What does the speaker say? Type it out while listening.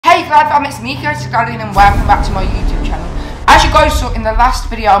Hey Glad fam, it's me guys, Gladwin, and welcome back to my YouTube channel. As you guys saw in the last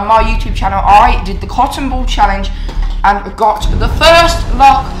video on my YouTube channel, I did the cotton ball challenge and got the first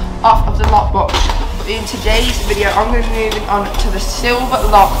lock off of the lockbox. But in today's video, I'm going to be moving on to the silver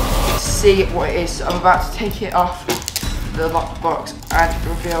lock to see what it is. So I'm about to take it off the lockbox and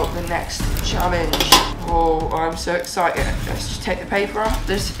reveal the next challenge. Oh, I'm so excited. Let's just take the paper off.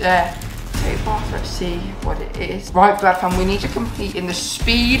 Let's see what it is. Right, Glad fam, we need to complete in the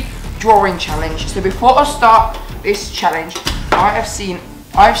speed drawing challenge. So before I start this challenge, I've seen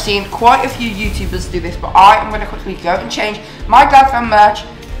quite a few YouTubers do this, but I am going to quickly go and change my Glad fam merch,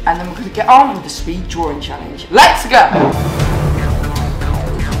 and then we're going to get on with the speed drawing challenge. Let's go!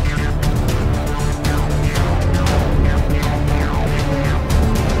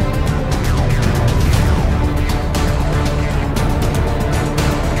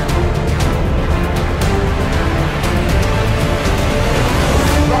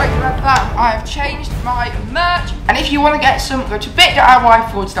 I have changed my merch, and if you want to get some, go to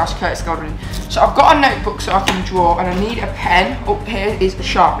bit.ly/Gladwin. So I've got a notebook so I can draw, and I need a pen. Up here is a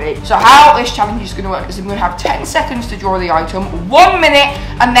Sharpie. So how this challenge is going to work is I'm going to have 10 seconds to draw the item, 1 minute,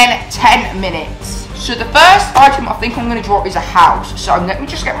 and then 10 minutes. So the first item I think I'm going to draw is a house. So let me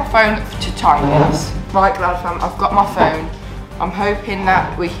just get my phone to time this. Right, Glad fam, I've got my phone. I'm hoping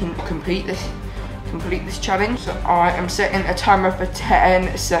that we can complete this challenge. So I am setting a timer for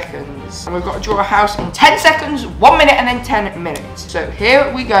 10 seconds. And we've got to draw a house in 10 seconds, 1 minute, and then 10 minutes. So here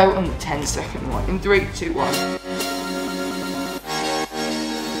we go on the 10-second one. In 3, 2, 1.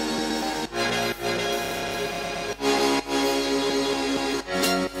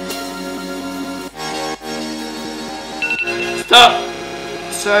 Stop.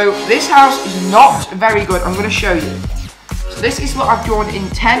 So this house is not very good. I'm going to show you. This is what I've drawn in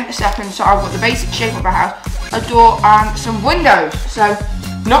 10 seconds. So I've got the basic shape of a house, a door, and some windows. So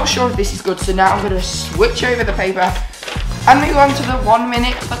not sure if this is good. So now I'm going to switch over the paper and move on to the 1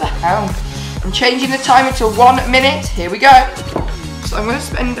 minute for the house. I'm changing the timer to 1 minute. Here we go. So I'm going to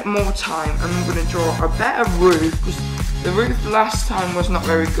spend more time, and I'm going to draw a better roof, because the roof last time was not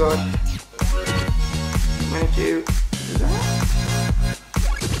very good. I'm going to do that.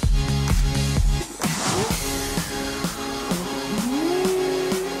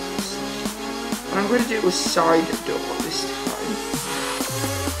 And I'm going to do a side door this time.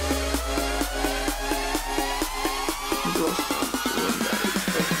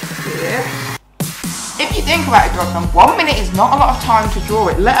 Here. If you think about it, Gladwin, 1 minute is not a lot of time to draw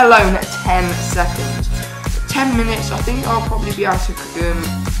it, let alone 10 seconds. 10 minutes, I think I'll probably be able to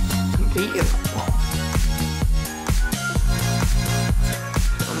complete it.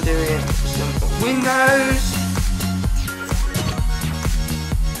 I'm doing some windows.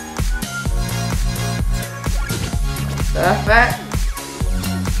 Perfect.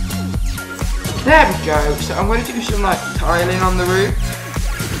 There we go. So I'm going to do some like tiling on the roof.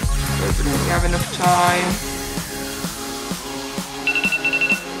 Hopefully we have enough time.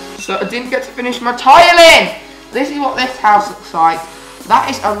 So I didn't get to finish my tiling. This is what this house looks like. That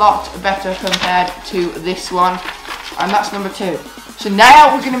is a lot better compared to this one. And that's number 2. So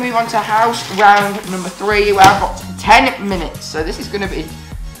now we're going to move on to house round number 3, where I've got 10 minutes. So this is going to be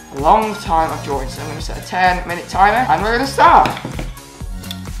a long time of drawing, so I'm going to set a 10-minute timer, and we're going to start.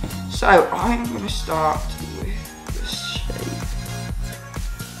 So I'm going to start with the shape.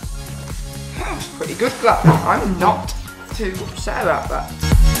 That was pretty good, Glad. I'm not too upset about that.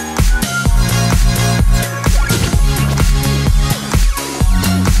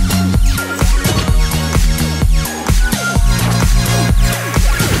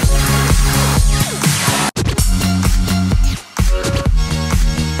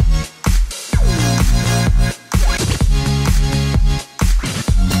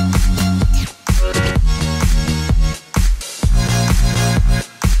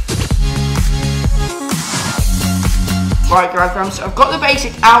 Right, Glad fam, so I've got the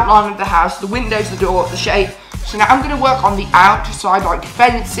basic outline of the house, the windows, the door, the shape. So now I'm going to work on the outside, like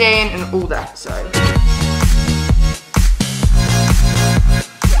fencing and all that, so.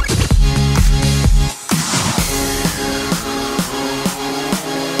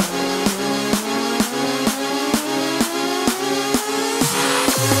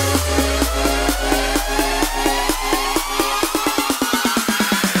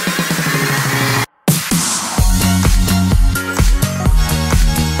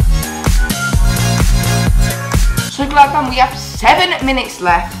 So Glad fam, we have 7 minutes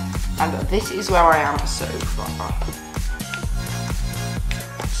left, and this is where I am so far.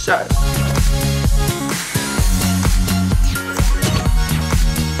 So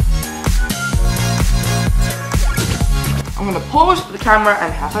I'm going to pause the camera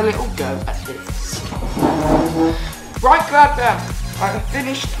and have a little go at this. Right, Gladwin, I have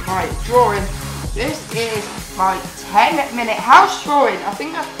finished my drawing. This is my 10-minute house drawing. I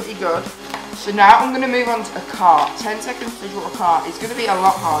think that's pretty good. So now I'm going to move on to a car. 10 seconds to draw a car is going to be a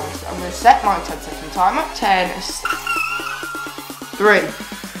lot harder. So I'm going to set my 10-second timer. 10, 3,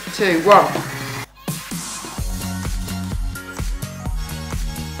 2, 1.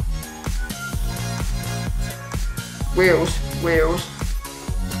 Wheels.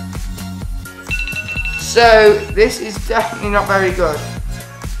 So this is definitely not very good.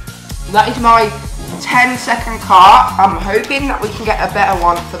 That is my 10-second car. I'm hoping that we can get a better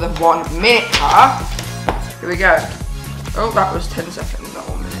one for the 1-minute car. Here we go. Oh, that was 10 seconds, not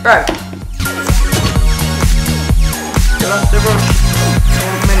 1 minute. Go. You'll have to rush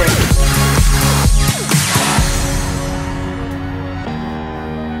 1 minute.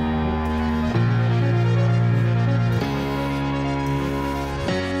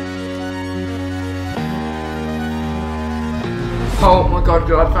 Oh my god,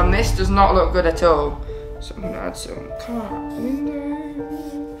 Gladwin, this does not look good at all. So I'm going to add some car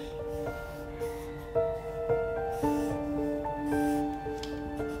windows.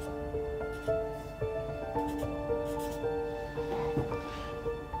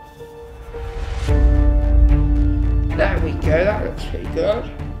 There we go, that looks pretty good.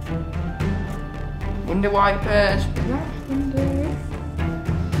 Window wipers, black window.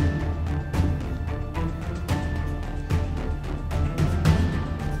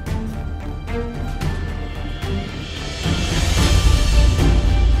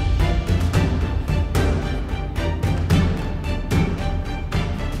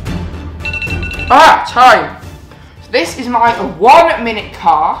 Ah, time. So this is my 1-minute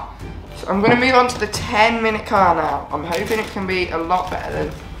car. So I'm going to move on to the 10-minute car now. I'm hoping it can be a lot better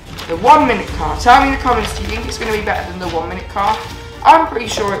than the 1-minute car. Tell me in the comments, do you think it's going to be better than the 1-minute car? I'm pretty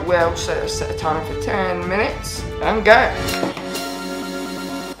sure it will. So let's set a timer for 10 minutes and go.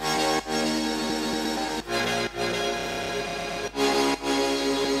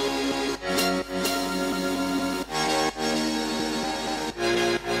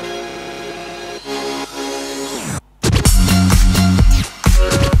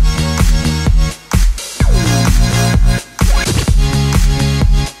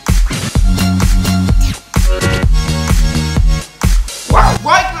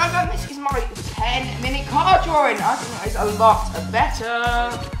 I think that is a lot better.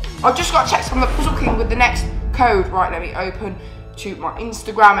 I've just got to check on the Puzzle King with the next code. Right, let me open to my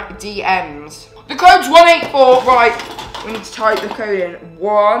Instagram DMs. The code's 184. Right, we need to type the code in.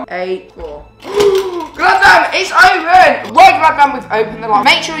 184. Gladwin, it's open! Right, Gladwin, we've opened the line.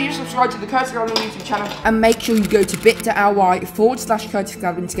 Make sure you subscribe to the Curtis Gladwin YouTube channel. And make sure you go to bit.ly/Curtis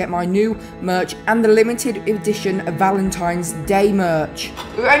Gladwin to get my new merch and the limited edition Valentine's Day merch.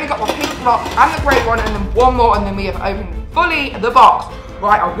 We've only got the pink block and the grey one and then one more and then we have opened fully the box.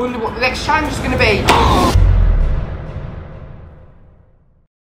 Right, I wonder what the next challenge is going to be.